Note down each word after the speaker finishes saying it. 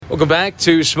Welcome back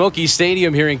to Smoky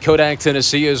Stadium here in Kodak,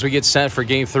 Tennessee, as we get set for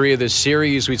Game 3 of this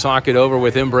series. We talk it over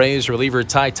with Embrace reliever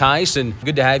Ty Tice, and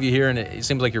good to have you here, and it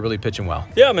seems like you're really pitching well.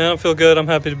 Yeah, man, I feel good. I'm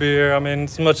happy to be here. I mean,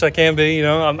 as much as I can be, you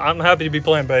know, I'm happy to be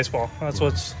playing baseball. That's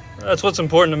what's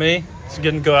important to me, is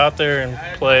getting to go out there and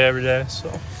play every day. So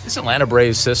this Atlanta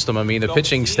Braves system, I mean, the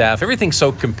pitching staff, everything's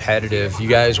so competitive. You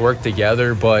guys work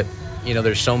together, but you know,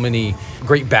 there's so many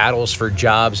great battles for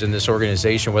jobs in this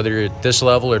organization, whether you're at this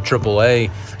level or AAA,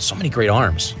 so many great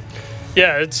arms.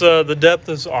 Yeah, it's the depth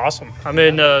is awesome. I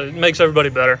mean, it makes everybody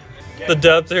better. The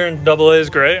depth here in AA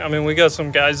is great. I mean, we got some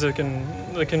guys that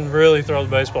can really throw the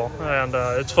baseball, and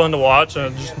it's fun to watch,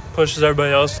 and it just pushes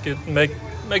everybody else to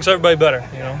makes everybody better,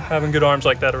 you know, having good arms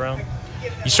like that around.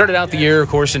 You started out the year, of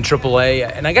course, in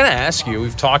AAA, and I got to ask you,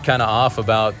 we've talked kind of off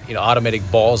about, you know, automatic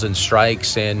balls and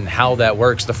strikes and how that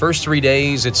works. The first 3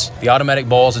 days, it's the automatic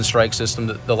balls and strike system.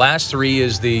 The last 3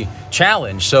 is the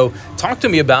challenge. So talk to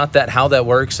me about that, how that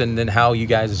works, and then how you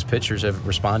guys as pitchers have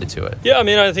responded to it. Yeah, I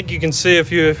mean, I think you can see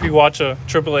if you watch a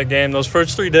AAA game, those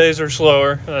first 3 days are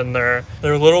slower, and they're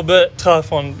a little bit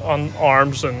tough on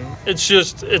arms, and it's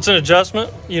an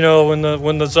adjustment. You know,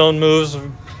 when the zone moves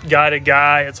guy to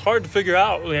guy, it's hard to figure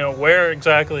out, you know, where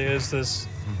exactly is this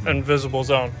invisible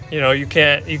zone. You know, you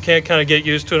can't kind of get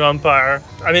used to an umpire.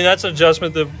 I mean, that's an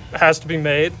adjustment that has to be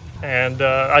made, and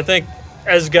I think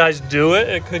as guys do it,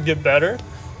 it could get better.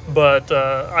 But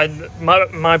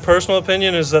my personal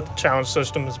opinion is that the challenge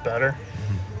system is better.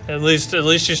 At least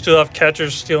you still have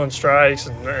catchers stealing strikes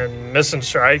and missing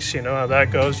strikes. You know how that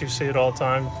goes. You see it all the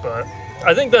time. But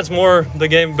I think that's more the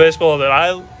game of baseball that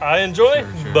I enjoy.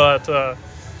 Sure. But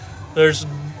there's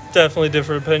definitely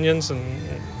different opinions, and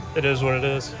it is what it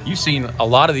is. You've seen a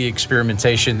lot of the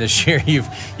experimentation this year.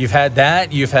 You've had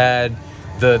that. You've had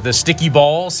the sticky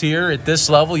balls here at this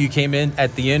level. You came in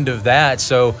at the end of that,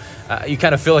 so you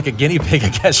kind of feel like a guinea pig, I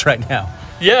guess, right now.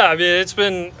 Yeah, I mean, it's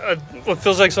been it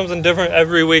feels like something different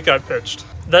every week I've pitched.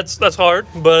 That's hard,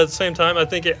 but at the same time, I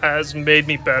think it has made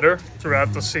me better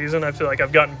throughout the season. I feel like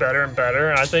I've gotten better and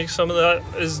better, and I think some of that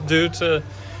is due to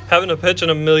having to pitch in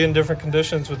a million different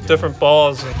conditions with different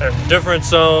balls and different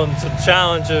zones and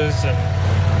challenges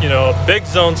and, you know, a big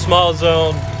zone, small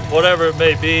zone, whatever it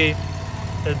may be.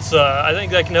 It's I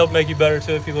think that can help make you better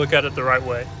too if you look at it the right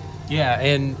way. Yeah,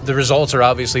 and the results are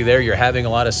obviously there. You're having a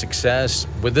lot of success.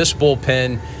 With this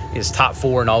bullpen, is top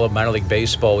 4 in all of minor league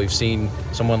baseball. We've seen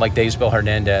someone like Daysbel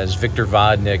Hernandez, Victor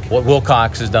Vodnik, what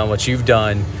Wilcox has done, what you've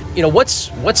done. You know, what's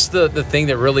the thing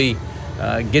that really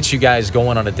gets you guys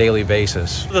going on a daily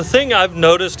basis? The thing I've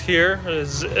noticed here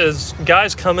is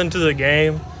guys come into the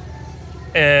game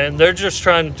and they're just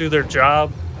trying to do their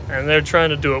job, and they're trying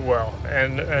to do it well,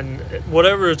 and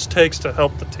whatever it takes to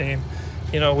help the team.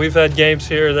 You know, we've had games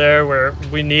here or there where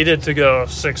we needed to go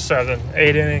 6, 7,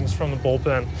 8 innings from the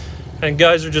bullpen, and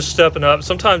guys are just stepping up.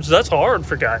 Sometimes that's hard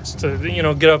for guys to, you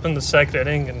know, get up in the second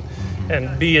inning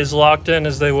and be as locked in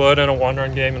as they would in a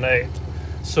 1-run game in the 8th.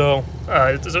 So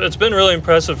it's been really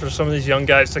impressive for some of these young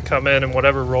guys to come in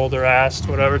whatever role they're asked,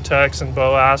 whatever Tex and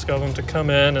Bo ask of them, to come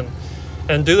in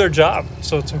and do their job.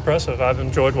 So it's impressive. I've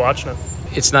enjoyed watching it.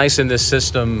 It's nice in this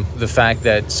system, the fact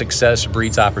that success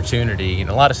breeds opportunity. In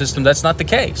a lot of systems, that's not the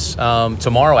case.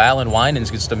 Tomorrow, Alan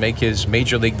Winans gets to make his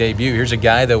major league debut. Here's a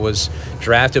guy that was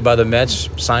drafted by the Mets,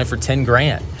 signed for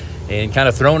 $10,000. And kind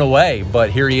of thrown away,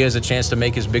 but here he is, a chance to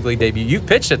make his big league debut. You've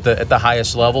pitched at the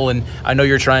highest level, and I know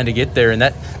you're trying to get there, and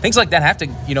that things like that have to,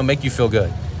 you know, make you feel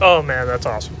good. Oh man, that's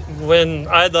awesome. When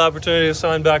I had the opportunity to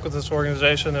sign back with this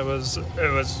organization, it was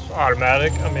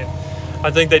automatic. I mean,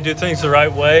 I think they do things the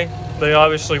right way. They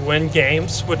obviously win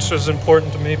games, which is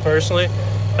important to me personally.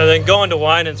 And then going to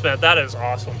Winans, man, that is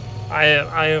awesome. I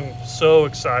am so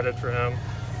excited for him.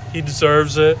 He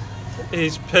deserves it.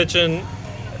 He's pitching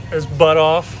his butt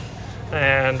off.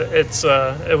 And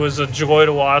it was a joy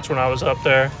to watch when I was up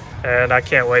there, and I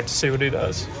can't wait to see what he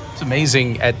does. It's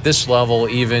amazing at this level,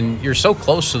 even you're so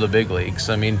close to the big leagues.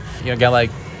 I mean, you know, a guy like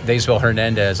Daysbel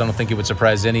Hernandez, I don't think it would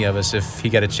surprise any of us if he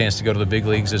got a chance to go to the big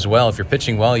leagues as well. If you're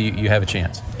pitching well, you have a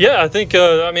chance. Yeah, I think,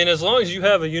 I mean, as long as you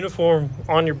have a uniform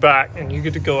on your back and you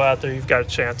get to go out there, you've got a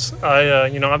chance.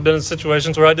 I've been in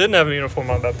situations where I didn't have a uniform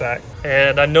on my back,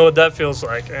 and I know what that feels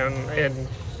like, and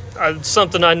it's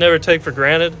something I never take for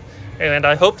granted. And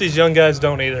I hope these young guys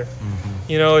don't either.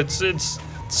 Mm-hmm. You know, it's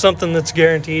something that's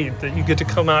guaranteed, that you get to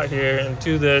come out here and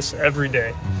do this every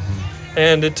day. Mm-hmm.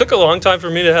 And it took a long time for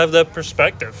me to have that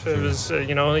perspective. It was,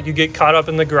 you get caught up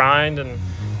in the grind and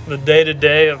the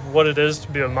day-to-day of what it is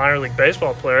to be a minor league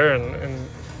baseball player. And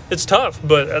it's tough,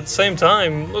 but at the same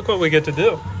time, look what we get to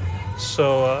do.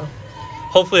 So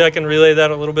hopefully I can relay that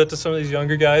a little bit to some of these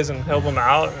younger guys and help them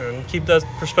out and keep that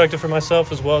perspective for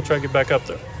myself as well, try to get back up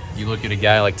there. You look at a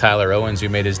guy like Tyler Owens, who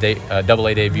made his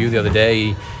Double-A debut the other day.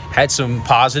 He had some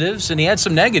positives and he had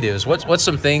some negatives. What's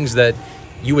some things that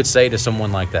you would say to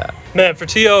someone like that? Man, for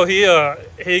T.O.,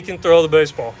 he can throw the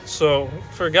baseball. So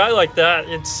for a guy like that,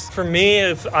 it's for me,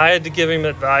 if I had to give him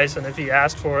advice and if he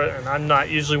asked for it, and I'm not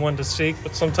usually one to seek,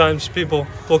 but sometimes people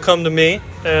will come to me,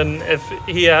 and if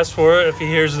he asks for it, if he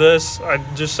hears this, I'd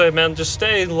just say, man, just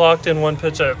stay locked in one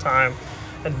pitch at a time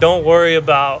and don't worry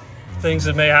about things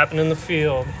that may happen in the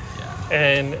field.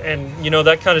 And you know,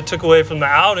 that kind of took away from the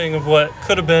outing of what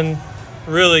could have been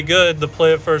really good, the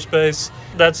play at first base.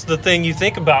 That's the thing you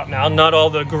think about now, not all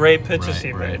the great pitches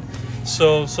he made.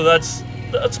 So that's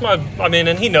my, I mean,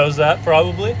 and he knows that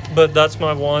probably, but that's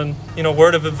my one, you know,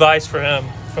 word of advice for him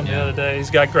from the other day.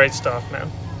 He's got great stuff, man.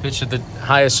 Pitched at the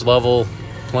highest level,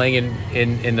 playing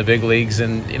in the big leagues,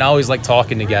 and you know, I always like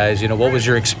talking to guys. You know, what was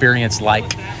your experience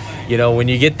like? You know, when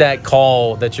you get that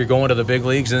call that you're going to the big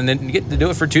leagues and then you get to do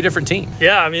it for two different teams.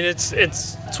 Yeah, I mean, it's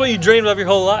what you dreamed of your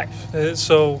whole life.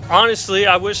 So honestly,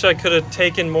 I wish I could have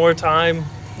taken more time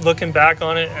looking back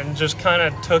on it and just kind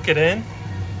of took it in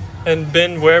and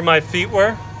been where my feet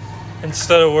were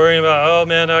instead of worrying about, oh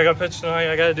man, I got pitched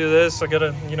tonight, I got to do this, I got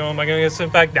to, you know, am I going to get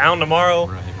sent back down tomorrow?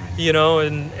 Right. You know,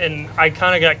 and I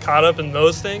kind of got caught up in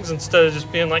those things instead of just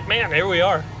being like, man, here we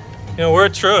are. You know, we're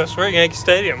at Truist, we're at Yankee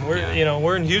Stadium,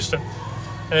 we're in Houston.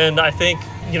 And I think,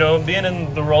 you know, being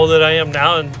in the role that I am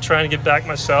now and trying to get back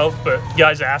myself, but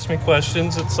guys ask me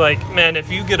questions, it's like, man,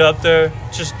 if you get up there,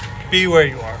 just be where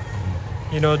you are.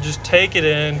 You know, just take it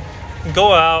in, and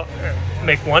go out and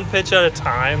make one pitch at a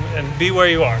time and be where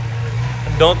you are.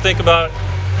 And don't think about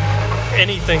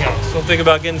anything else. Don't think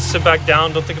about getting sit back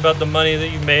down. Don't think about the money that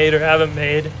you made or haven't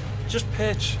made. Just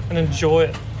pitch and enjoy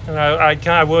it. And I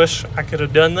kind of wish I could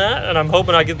have done that, and I'm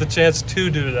hoping I get the chance to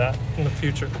do that in the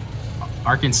future.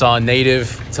 Arkansas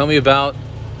native, tell me about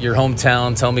your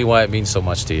hometown. Tell me why it means so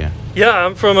much to you. Yeah,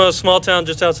 I'm from a small town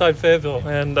just outside Fayetteville,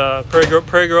 and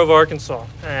Prairie Grove, Arkansas.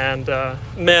 And,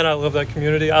 man, I love that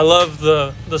community. I love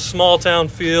the small town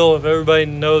feel of everybody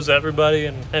knows everybody.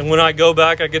 And when I go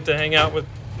back, I get to hang out with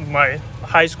my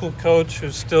high school coach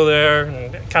who's still there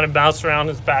and kind of bounce around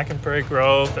his back in Prairie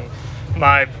Grove. And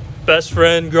my best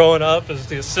friend growing up is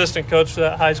the assistant coach for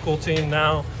that high school team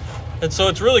now. And so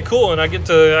it's really cool, and I get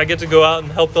to go out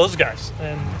and help those guys.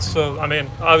 And so, I mean,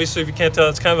 obviously, if you can't tell,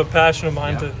 it's kind of a passion of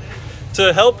mine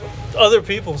to help other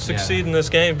people succeed in this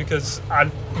game, because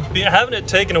having it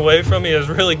taken away from me has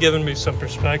really given me some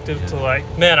perspective to, like,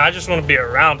 man, I just want to be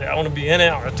around it. I want to be in it.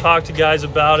 I want to talk to guys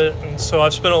about it. And so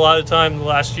I've spent a lot of time the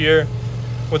last year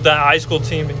with that high school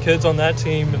team and kids on that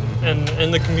team and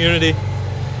in the community,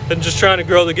 and just trying to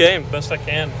grow the game the best I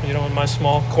can, you know, in my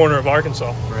small corner of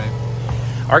Arkansas. Right.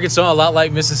 Arkansas, a lot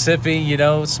like Mississippi, you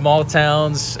know, small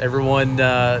towns. Everyone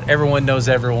knows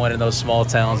everyone in those small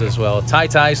towns as well. Ty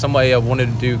Tice, somebody I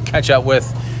wanted to catch up with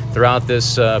throughout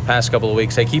this past couple of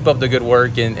weeks. Hey, keep up the good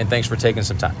work, and thanks for taking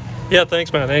some time. Yeah,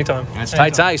 thanks, man. Anytime. That's Ty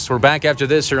Tice. We're back after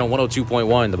this here on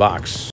 102.1 The Box.